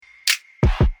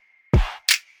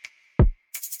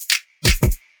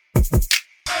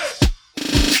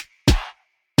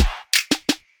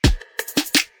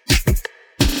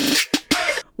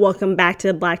Welcome back to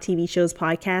the Black TV Shows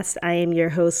podcast. I am your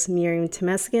host, Miriam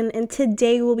Temeskin, and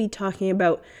today we'll be talking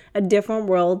about A Different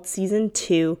World, Season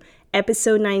 2,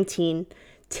 Episode 19,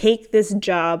 Take This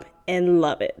Job and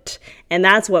Love It. And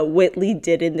that's what Whitley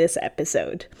did in this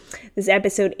episode. This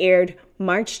episode aired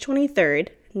March 23rd,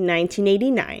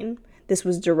 1989. This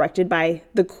was directed by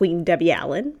the Queen Debbie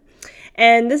Allen.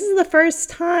 And this is the first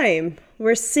time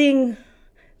we're seeing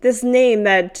this name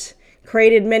that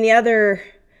created many other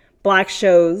Black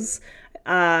shows.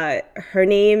 Her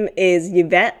name is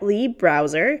Yvette Lee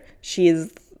Bowser. She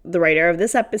is the writer of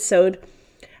this episode.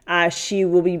 She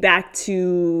will be back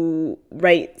to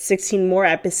write 16 more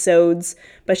episodes,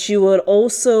 but she will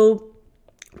also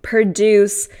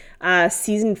produce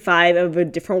season 5 of A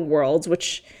Different World,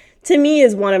 which to me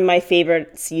is one of my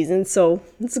favorite seasons. So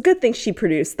it's a good thing she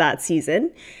produced that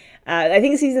season. I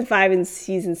think season 5 and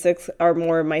season 6 are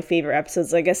more of my favorite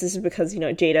episodes. I guess this is because,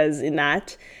 Jada is in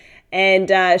that.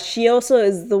 And she also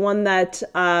is the one that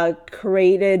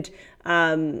created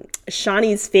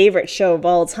Shawnee's favorite show of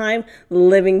all time,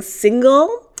 Living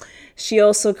Single. She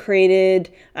also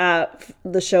created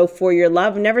the show For Your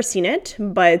Love. Never seen it,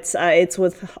 but it's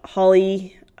with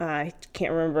Holly. I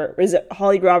can't remember. Is it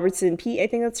Holly Robertson Pete? I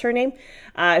think that's her name.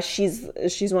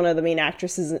 She's one of the main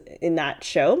actresses in that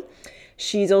show.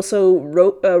 She's also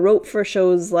wrote for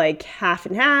shows like Half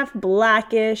and Half,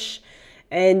 Blackish,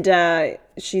 and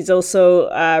she's also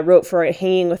wrote for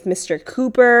Hanging with Mr.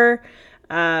 Cooper.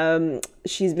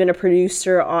 She's been a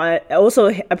producer on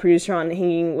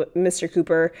Hanging with Mr.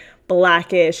 Cooper,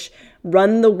 Blackish,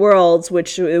 Run the Worlds,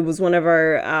 which it was one of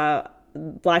our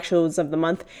Black shows of the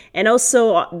month, and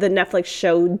also the Netflix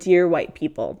show Dear White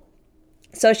People.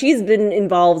 So she's been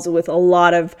involved with a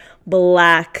lot of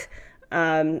Black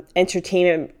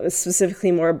entertainment,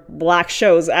 specifically more Black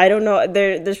shows. I don't know,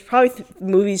 there's probably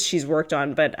movies she's worked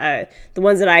on, but the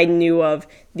ones that I knew of,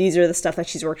 these are the stuff that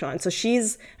she's worked on. So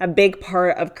she's a big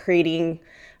part of creating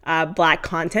Black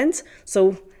content.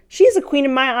 So she's a queen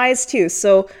in my eyes too.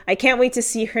 So I can't wait to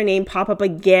see her name pop up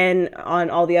again on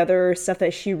all the other stuff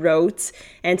that she wrote.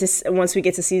 And once we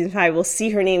get to season 5, we'll see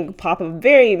her name pop up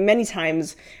very many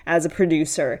times as a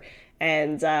producer.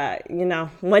 And,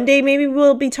 one day maybe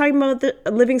we'll be talking about the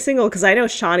Living Single, because I know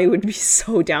Shawnee would be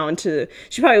so down to,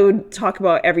 she probably would talk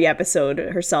about every episode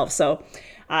herself. So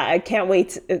I can't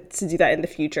wait to do that in the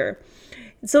future.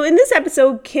 So in this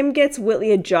episode, Kim gets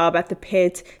Whitley a job at the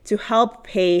pit to help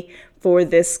pay for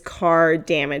this car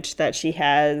damage that she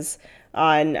has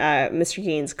on Mr.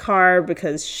 Gaines' car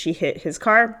because she hit his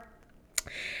car.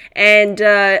 And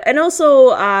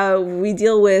also we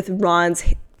deal with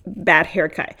Ron's bad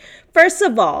haircut. First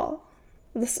of all,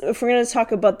 if we're going to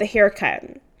talk about the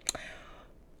haircut,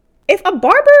 if a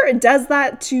barber does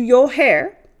that to your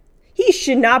hair, he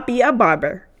should not be a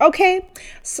barber, okay?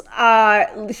 So, I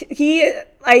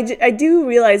do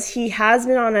realize he has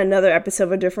been on another episode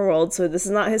of A Different World, so this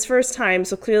is not his first time,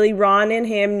 so clearly Ron and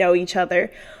him know each other,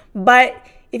 but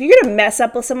if you're gonna mess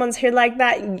up with someone's hair like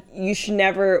that, you should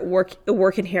never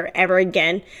work in hair ever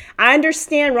again. I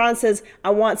understand Ron says, I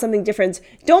want something different.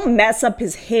 Don't mess up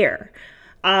his hair.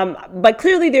 But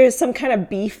clearly there's some kind of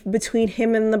beef between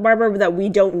him and the barber that we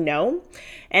don't know.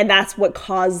 And that's what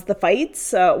caused the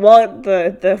fights.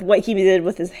 The what he did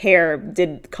with his hair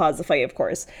did cause the fight, of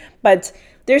course. But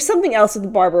there's something else with the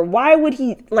barber. Why would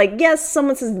he, yes,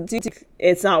 someone says, dude,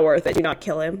 it's not worth it. Do not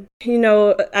kill him.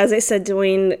 As I said,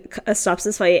 Dwayne stops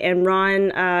this fight, and Ron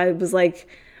was like,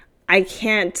 I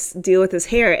can't deal with his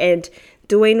hair. And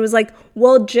Dwayne was like,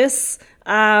 well, just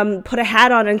put a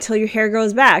hat on until your hair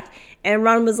grows back. And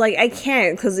Ron was like, I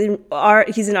can't, because he's in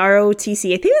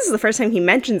ROTC. I think this is the first time he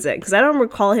mentions it, because I don't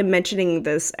recall him mentioning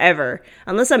this ever,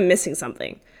 unless I'm missing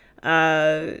something.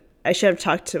 I should have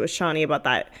talked to Shawnee about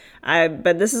that.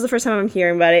 But this is the first time I'm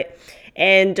hearing about it.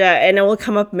 And it will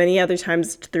come up many other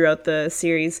times throughout the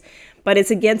series. But it's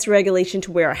against regulation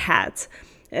to wear a hat.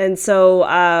 And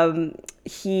so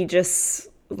he just,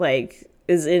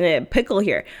 is in a pickle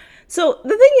here. So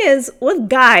the thing is, with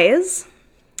guys,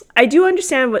 I do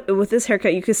understand with this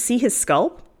haircut, you could see his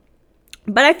scalp.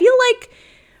 But I feel like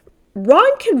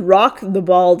Ron can rock the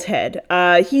bald head.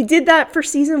 He did that for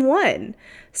season 1.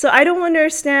 So I don't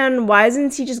understand, why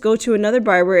doesn't he just go to another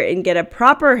barber and get a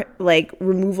proper,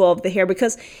 removal of the hair?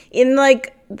 Because in, I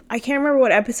can't remember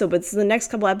what episode, but it's the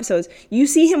next couple episodes, you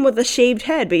see him with a shaved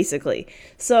head, basically.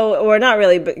 So, or not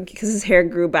really, but because his hair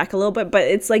grew back a little bit, but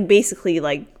it's,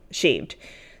 basically, shaved.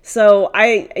 So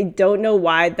I don't know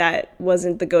why that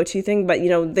wasn't the go-to thing, but,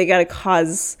 they got to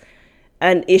cause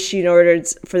an issue in order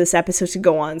for this episode to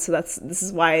go on. So this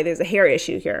is why there's a hair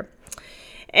issue here.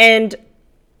 And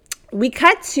we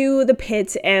cut to the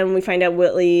pit and we find out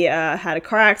Whitley had a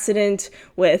car accident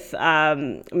with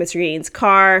Mr. Gaines'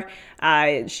 car.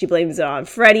 She blames it on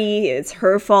Freddie. It's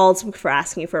her fault for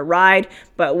asking for a ride,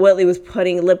 but Whitley was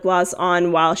putting lip gloss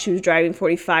on while she was driving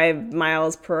 45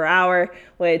 miles per hour,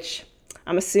 which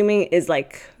I'm assuming is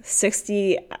like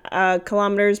 60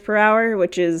 kilometers per hour,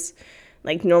 which is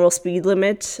like normal speed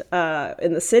limit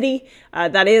in the city.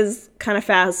 That is kind of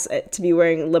fast to be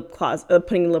wearing lip gloss,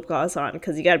 putting lip gloss on,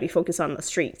 because you got to be focused on the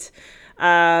street.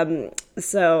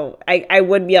 So I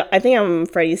think I'm on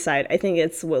Freddie's side. I think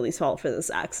it's Whitley's fault for this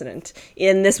accident.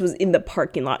 And this was in the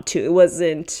parking lot too. It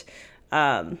wasn't,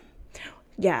 can't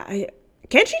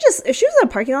she just, if she was in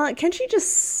a parking lot, can't she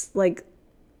just like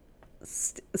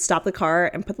stop the car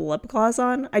and put the lip gloss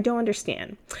on? I don't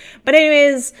understand. But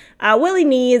anyways, Whitley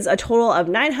needs a total of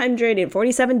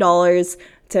 $947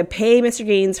 to pay Mr.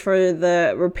 Gaines for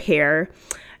the repair.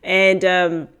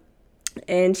 And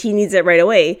he needs it right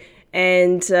away.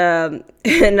 And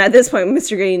at this point,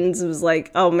 Mr. Gaines was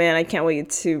like, oh man, I can't wait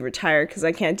to retire because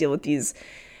I can't deal with these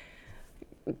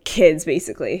kids,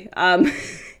 basically. So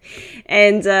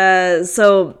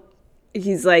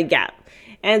he's like, yeah.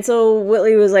 And so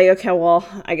Whitley was like, okay, well,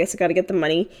 I guess I got to get the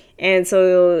money. And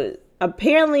so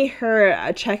apparently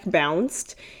her check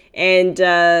bounced. And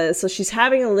so she's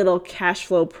having a little cash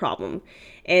flow problem.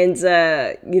 And,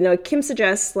 Kim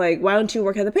suggests, like, why don't you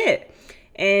work at the pit?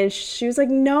 And she was like,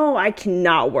 no, I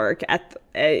cannot work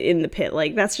in the pit.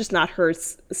 Like, that's just not her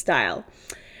style.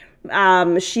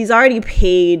 She's already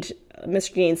paid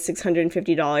Mr. Gaines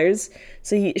 $650.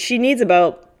 So she needs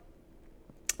about,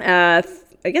 I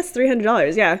guess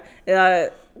 $300. Yeah.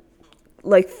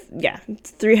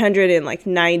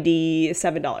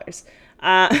 $397.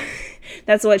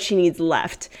 That's what she needs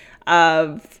left.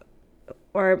 Or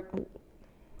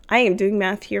I am doing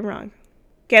math here wrong.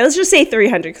 Okay, let's just say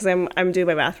 300 because I'm doing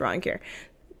my math wrong here.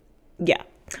 Yeah,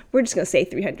 we're just gonna say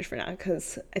 300 for now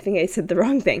because I think I said the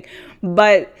wrong thing.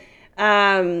 But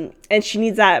and she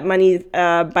needs that money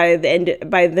by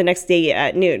the next day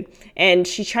at noon. And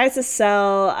she tries to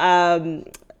sell. I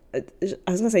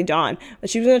was gonna say Dawn, but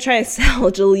she was gonna try to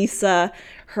sell Jaleesa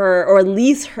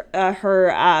lease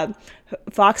her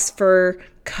fox fur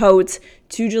coat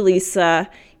to Jaleesa,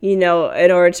 in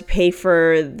order to pay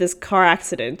for this car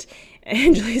accident.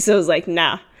 And Jaleesa was like,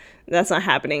 nah, that's not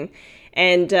happening.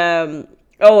 And the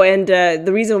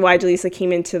reason why Jaleesa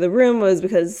came into the room was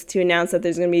because to announce that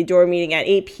there's going to be a door meeting at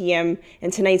 8 p.m.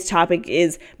 And tonight's topic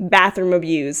is bathroom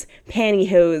abuse,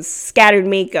 pantyhose, scattered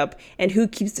makeup, and who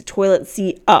keeps the toilet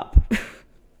seat up.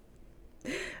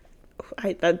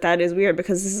 That is weird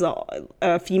because this is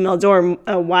a female dorm.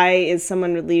 Why is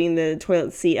someone leaving the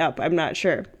toilet seat up? I'm not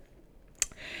sure.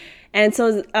 And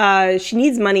so she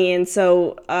needs money, and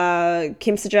so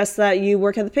Kim suggests that you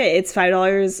work at the pit. It's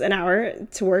 $5 an hour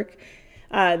to work.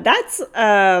 That's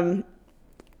a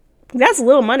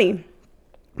little money.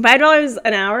 $5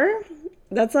 an hour.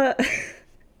 That's like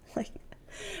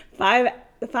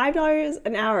 $5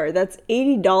 an hour. That's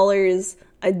 $80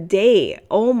 a day.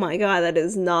 Oh my God, that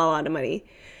is not a lot of money.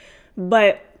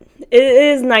 But it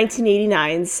is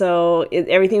 1989, so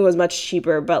everything was much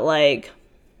cheaper. But like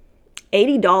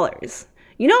 $80.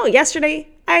 Yesterday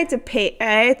I had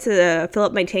to fill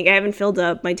up my tank. I haven't filled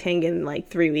up my tank in like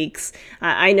 3 weeks.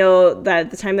 I know that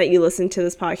at the time that you listen to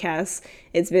this podcast,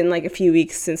 it's been like a few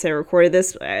weeks since I recorded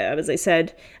this. As I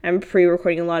said, I'm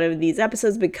pre-recording a lot of these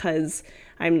episodes because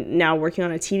I'm now working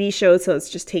on a TV show, so it's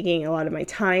just taking a lot of my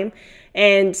time.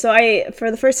 And so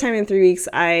for the first time in 3 weeks,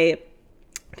 I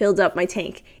filled up my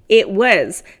tank. It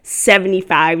was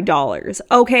 $75.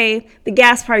 Okay, the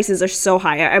gas prices are so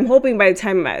high. I'm hoping by the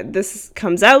time this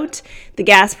comes out, the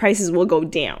gas prices will go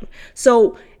down.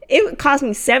 So it would cost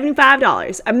me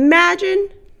 $75. Imagine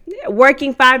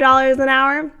working $5 an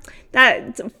hour.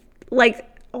 That's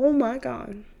like, oh my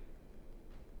God.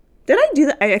 Did I do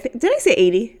that? Did I say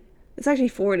 80? It's actually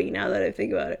 40 now that I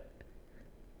think about it.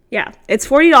 Yeah, it's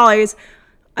 $40.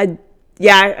 I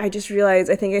just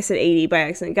realized I think I said 80 by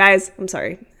accident. Guys, I'm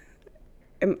sorry.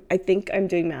 I think I'm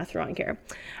doing math wrong here.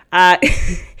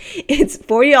 It's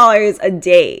 $40 a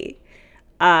day.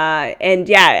 And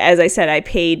yeah, as I said, I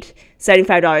paid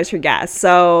 $75 for gas.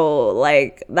 So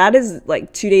like that is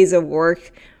like 2 days of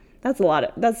work. That's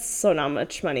so not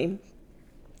much money.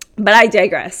 But I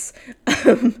digress.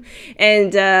 So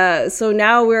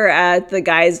now we're at the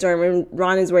guys' dorm and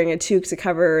Ron is wearing a toque to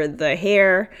cover the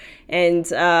hair. And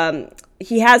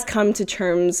he has come to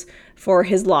terms for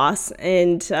his loss.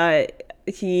 And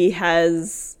he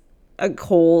has a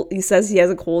cold. He says he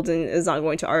has a cold and is not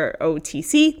going to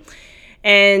ROTC.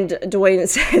 And Dwayne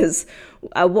says,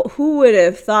 who would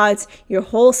have thought your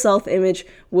whole self-image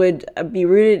would be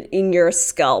rooted in your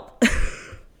scalp?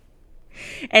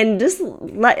 And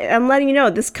I'm letting you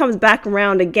know, this comes back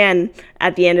around again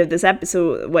at the end of this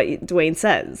episode, what Dwayne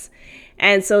says.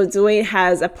 And so Dwayne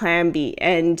has a plan B,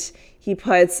 and he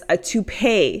puts a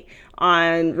toupee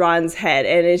on Ron's head,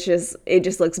 and it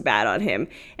just looks bad on him.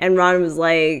 And Ron was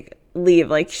like, leave,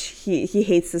 like he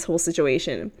hates this whole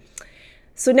situation.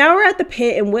 So now we're at the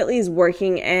pit, and Whitley's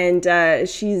working, and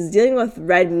she's dealing with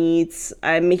red meats,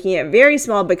 making it very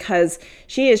small because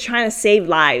she is trying to save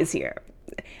lives here.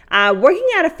 Working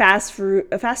at a fast food,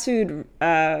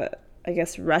 I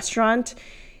guess, restaurant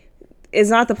is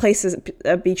not the place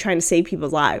to be trying to save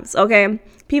people's lives, okay?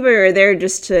 People are there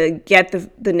just to get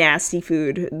the nasty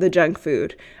food, the junk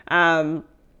food. And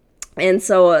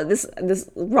so this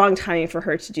wrong timing for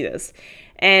her to do this.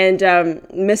 And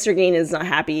Mr. Gain is not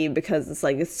happy because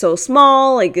it's so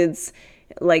small, it's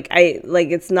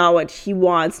not what he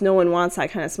wants. No one wants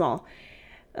that kind of small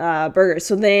burger.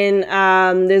 So then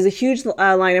there's a huge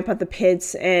lineup at the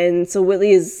pits, and so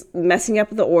Whitley is messing up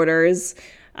the orders.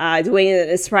 Dwayne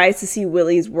is surprised to see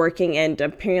Whitley's working, and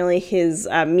apparently his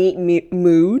meat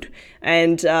mood,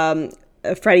 and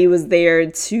Freddie was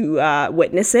there to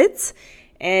witness it.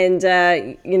 And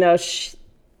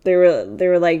they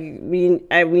were like, we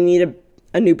need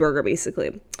a new burger,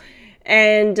 basically.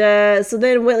 And so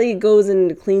then Whitley goes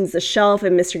and cleans the shelf,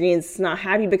 and Mr. Gaines is not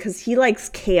happy because he likes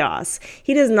chaos.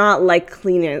 He does not like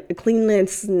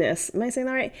cleanliness. Am I saying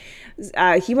that right?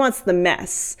 He wants the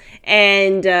mess.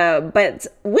 And but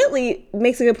Whitley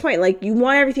makes a good point. Like, you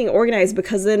want everything organized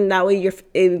because then that way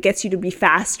it gets you to be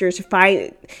faster to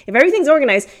find. If everything's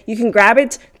organized, you can grab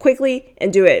it quickly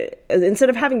and do it instead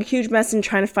of having a huge mess and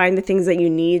trying to find the things that you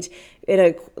need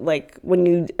when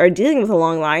you are dealing with a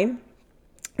long line.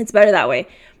 It's better that way.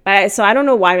 So I don't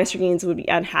know why Mr. Gaines would be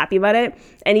unhappy about it.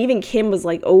 And even Kim was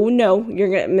like, oh no,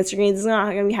 Mr. Gaines is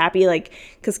not going to be happy.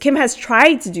 Because Kim has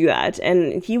tried to do that,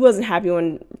 and he wasn't happy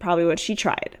when she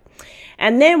tried.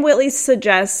 And then Whitley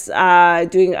suggests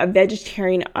doing a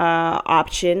vegetarian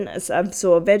option,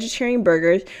 so a vegetarian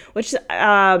burger, which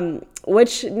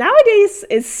nowadays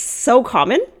is so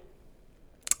common.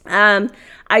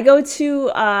 I go to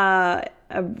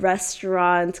a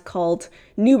restaurant called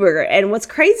New Burger, and what's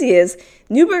crazy is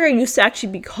New Burger used to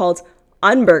actually be called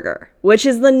Unburger, which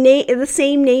is the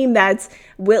same name that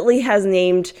Whitley has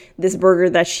named this burger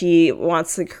that she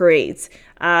wants to create.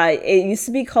 It used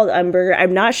to be called Unburger.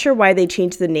 I'm not sure why they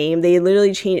changed the name. They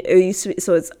literally changed it. Used to be,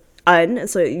 so it's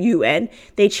so UN.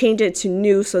 They changed it to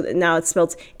New, so that now it's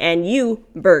spelled NU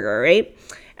Burger, right?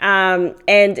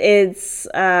 And it's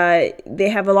they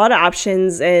have a lot of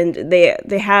options, and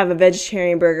they have a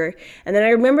vegetarian burger. And then I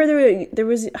remember there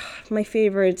was my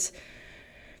favorite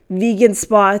vegan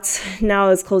spot. Now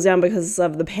it's closed down because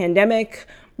of the pandemic,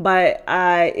 but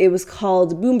it was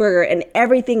called Boom Burger, and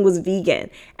everything was vegan.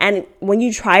 And when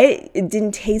you try it, it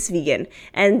didn't taste vegan.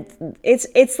 And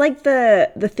it's like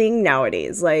the thing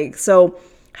nowadays. So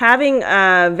having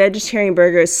a vegetarian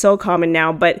burger is so common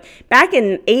now, but back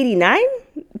in '89,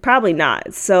 probably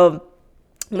not. So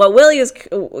what Whitley is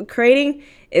creating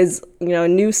is,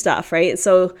 new stuff, right?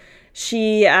 So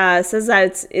she says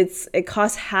that it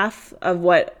costs half of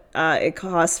what it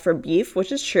costs for beef,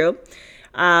 which is true,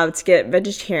 to get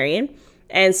vegetarian.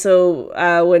 And so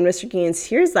when Mr. Gaines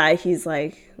hears that, he's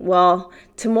like, well,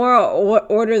 tomorrow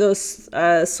order those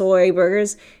soy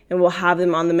burgers and we'll have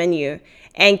them on the menu.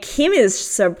 And Kim is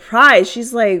surprised.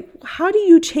 She's like, how do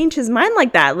you change his mind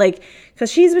like that? Because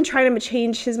she's been trying to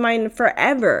change his mind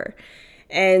forever.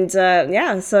 And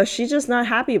so she's just not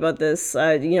happy about this.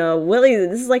 Whitley,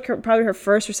 this is probably her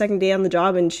first or second day on the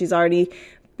job, and she's already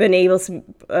been able to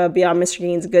be on Mr.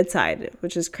 Gaines' good side,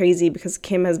 which is crazy because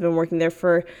Kim has been working there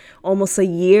for almost a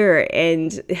year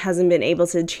and hasn't been able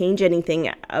to change anything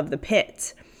of the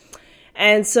pit.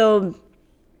 And so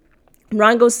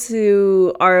Ron goes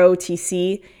to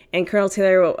ROTC, and Colonel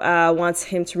Taylor wants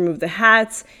him to remove the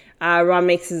hat. Ron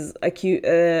makes his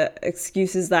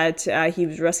excuses that he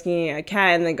was rescuing a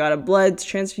cat and then got a blood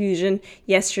transfusion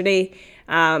yesterday,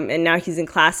 and now he's in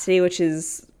class today, which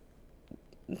is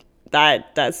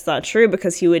that's not true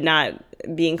because he would not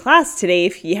be in class today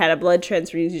if he had a blood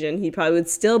transfusion. He probably would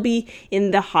still be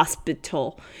in the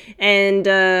hospital. And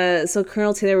so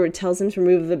Colonel Taylor tells him to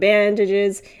remove the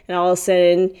bandages, and all of a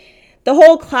sudden the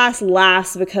whole class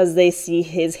laughs because they see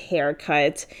his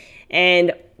haircut.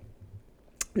 And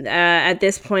at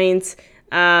this point,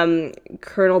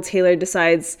 Colonel Taylor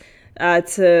decides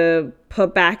to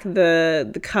put back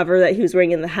the cover that he was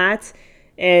wearing in the hat,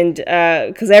 and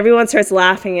because everyone starts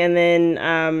laughing, and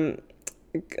then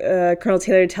Colonel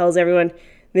Taylor tells everyone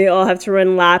they all have to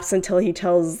run laps until he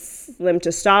tells them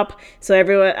to stop. So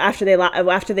everyone, after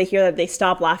they hear that, they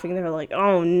stop laughing. They're like,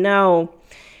 "Oh no!"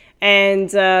 And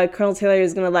Colonel Taylor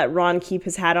is gonna let Ron keep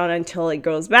his hat on until it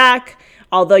grows back.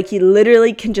 Although he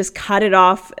literally can just cut it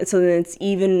off so that it's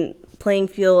even playing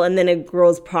field and then it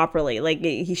grows properly. Like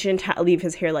he shouldn't leave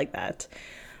his hair like that.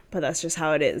 But that's just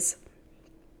how it is.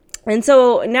 And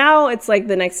so now it's like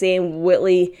the next day, and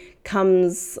Whitley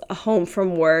comes home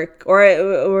from work,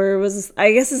 or was,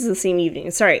 I guess it's the same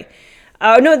evening. Sorry.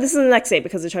 No, this is the next day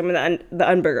because they're talking about the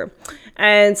Unburger.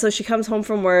 And so she comes home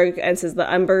from work and says the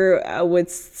Unburger would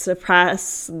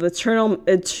surpass the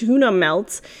tuna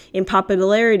melt in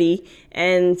popularity,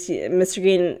 and Mr.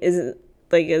 Gain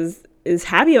is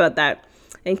happy about that,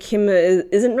 and Kim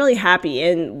isn't really happy,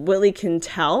 and Whitley can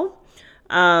tell.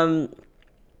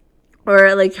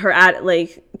 Or like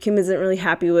Kim isn't really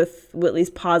happy with Whitley's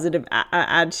positive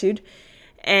attitude,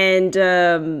 and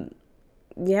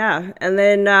yeah, and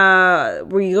then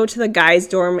we go to the guys'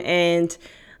 dorm, and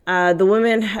the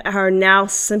women are now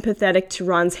sympathetic to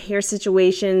Ron's hair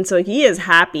situation, so he is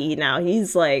happy now.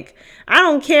 He's like, I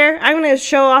don't care, I'm gonna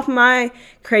show off my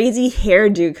crazy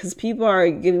hairdo because people are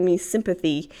giving me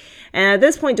sympathy. And at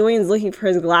this point, Dwayne's looking for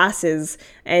his glasses,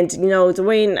 and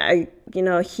Dwayne,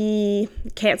 he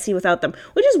can't see without them,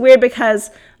 which is weird because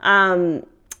when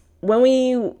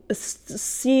we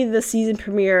see the season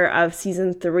premiere of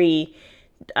season 3,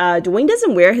 Dwayne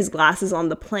doesn't wear his glasses on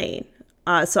the plane.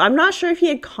 So I'm not sure if he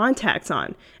had contacts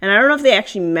on, and I don't know if they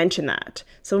actually mention that.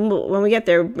 So when we get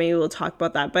there, maybe we'll talk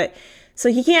about that. But so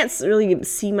he can't really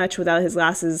see much without his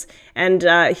glasses, and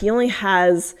he only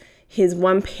has his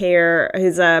one pair,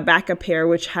 his backup pair,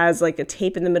 which has like a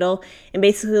tape in the middle and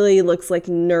basically looks like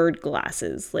nerd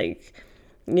glasses, like,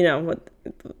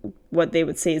 what they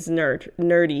would say is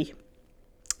nerdy.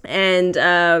 And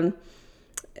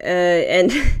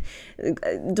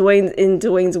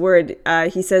Dwayne's word,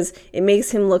 he says it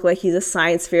makes him look like he's a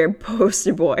science fair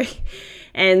poster boy.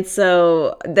 And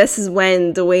so this is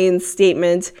when Dwayne's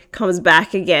statement comes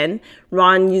back again.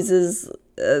 Ron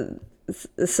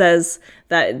says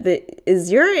that is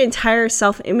your entire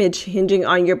self-image hinging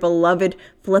on your beloved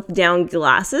flip-down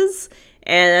glasses?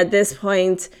 And at this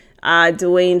point,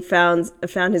 Dwayne found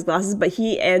his glasses, but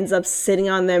he ends up sitting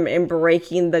on them and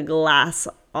breaking the glass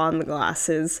on the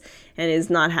glasses and is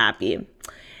not happy.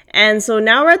 And so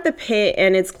now we're at the pit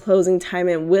and it's closing time,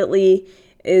 and Whitley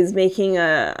is making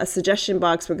a suggestion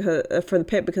box for the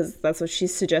pit because that's what she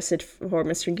suggested for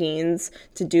Mr. Gaines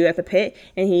to do at the pit,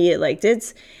 and he liked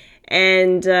it.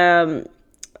 And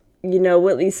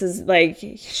Whitley says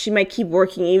she might keep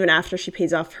working even after she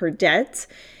pays off her debt.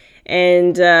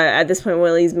 And at this point,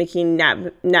 Whitley's making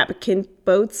napkin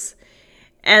boats.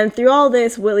 And through all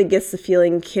this, Whitley gets the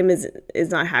feeling Kim is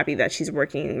not happy that she's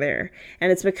working there.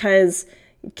 And it's because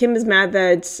Kim is mad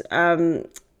that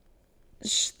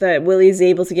that Whitley is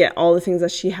able to get all the things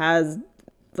that she has,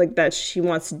 like that she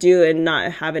wants to do and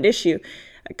not have an issue.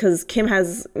 Because Kim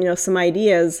has, some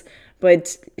ideas,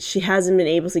 but she hasn't been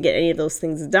able to get any of those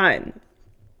things done.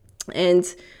 And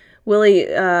Whitley,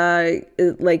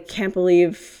 can't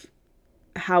believe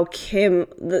how Kim,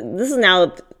 this is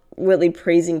now Whitley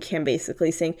praising Kim,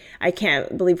 basically saying, I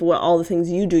can't believe all the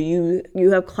things you do.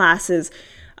 You have classes,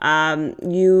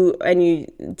 you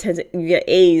get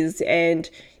A's, and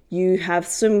you have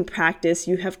swimming practice,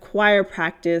 you have choir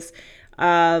practice,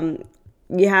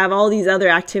 you have all these other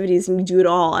activities, and you do it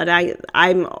all. And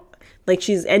I'm like,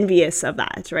 she's envious of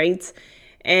that, right?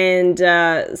 And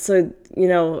so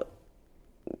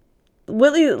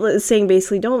Whitley is saying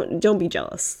basically, don't be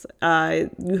jealous.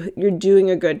 You're doing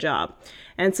a good job.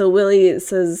 And so Whitley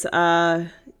says, maybe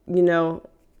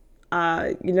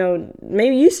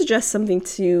you suggest something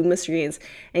to Mr. Gaines.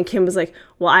 And Kim was like,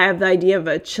 well, I have the idea of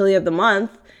a chili of the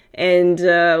month. And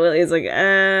Whitley's like,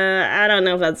 I don't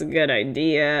know if that's a good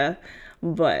idea,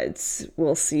 but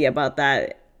we'll see about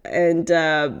that. And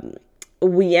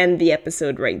we end the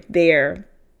episode right there.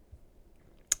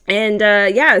 And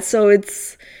so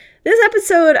it's this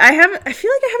episode. I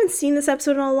feel like I haven't seen this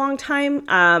episode in a long time.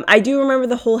 I do remember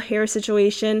the whole hair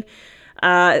situation.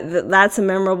 That's a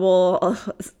memorable,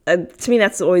 to me,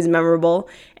 that's always memorable.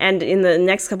 And in the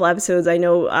next couple episodes, I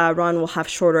know Ron will have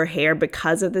shorter hair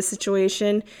because of the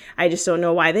situation. I just don't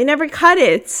know why they never cut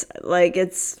it. I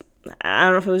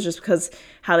don't know if it was just because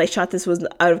how they shot this was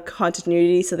out of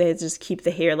continuity, so they had to just keep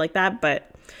the hair like that. But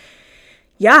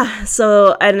yeah,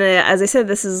 so, and as I said,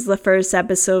 this is the first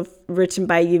episode written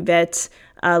by Yvette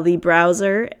Lee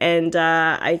Browser, and is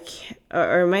that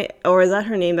her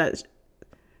name?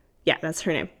 Yeah, that's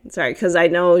her name. Sorry, because I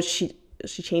know she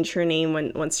she changed her name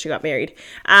once she got married.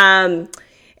 And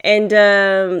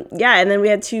then we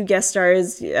had 2 guest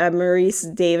stars, Maurice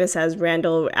Davis as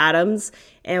Randall Adams,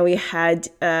 and we had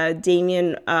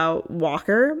Damian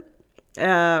Walker,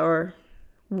 or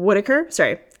Whitaker.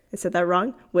 Sorry, I said that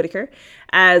wrong. Whitaker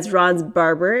as Ron's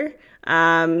barber.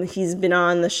 He's been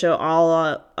on the show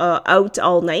out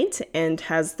all night and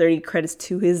has 30 credits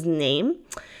to his name.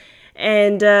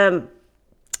 And I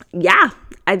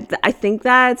think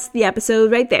that's the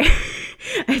episode right there.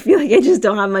 I feel like I just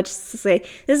don't have much to say.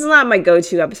 This is not my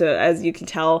go-to episode, as you can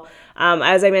tell.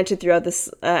 As I mentioned throughout this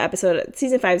episode,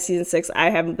 season 5, season 6, I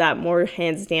have that more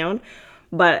hands down.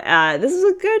 But this is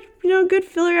a good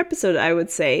filler episode, I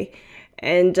would say.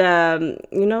 And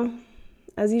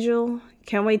as usual,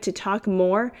 can't wait to talk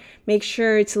more. Make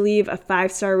sure to leave a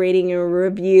 5-star rating and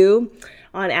review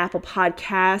on Apple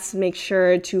Podcasts. Make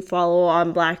sure to follow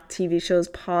on Black TV Shows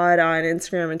Pod on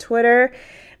Instagram and Twitter.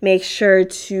 Make sure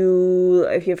to,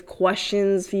 if you have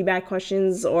questions, feedback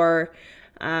questions, or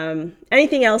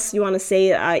anything else you want to say,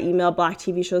 email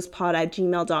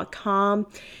blacktvshowspod@gmail.com.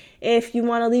 If you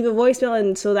want to leave a voicemail,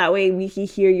 and so that way we can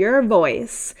hear your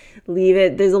voice, leave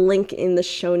it. There's a link in the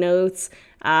show notes,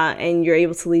 and you're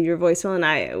able to leave your voicemail, and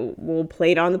I will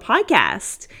play it on the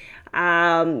podcast.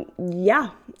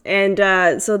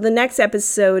 So the next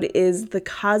episode is The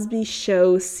Cosby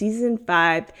Show, Season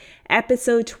 5,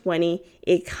 Episode 20,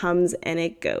 It Comes and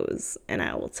It Goes. And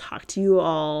I will talk to you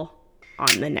all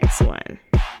on the next one.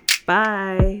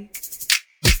 Bye.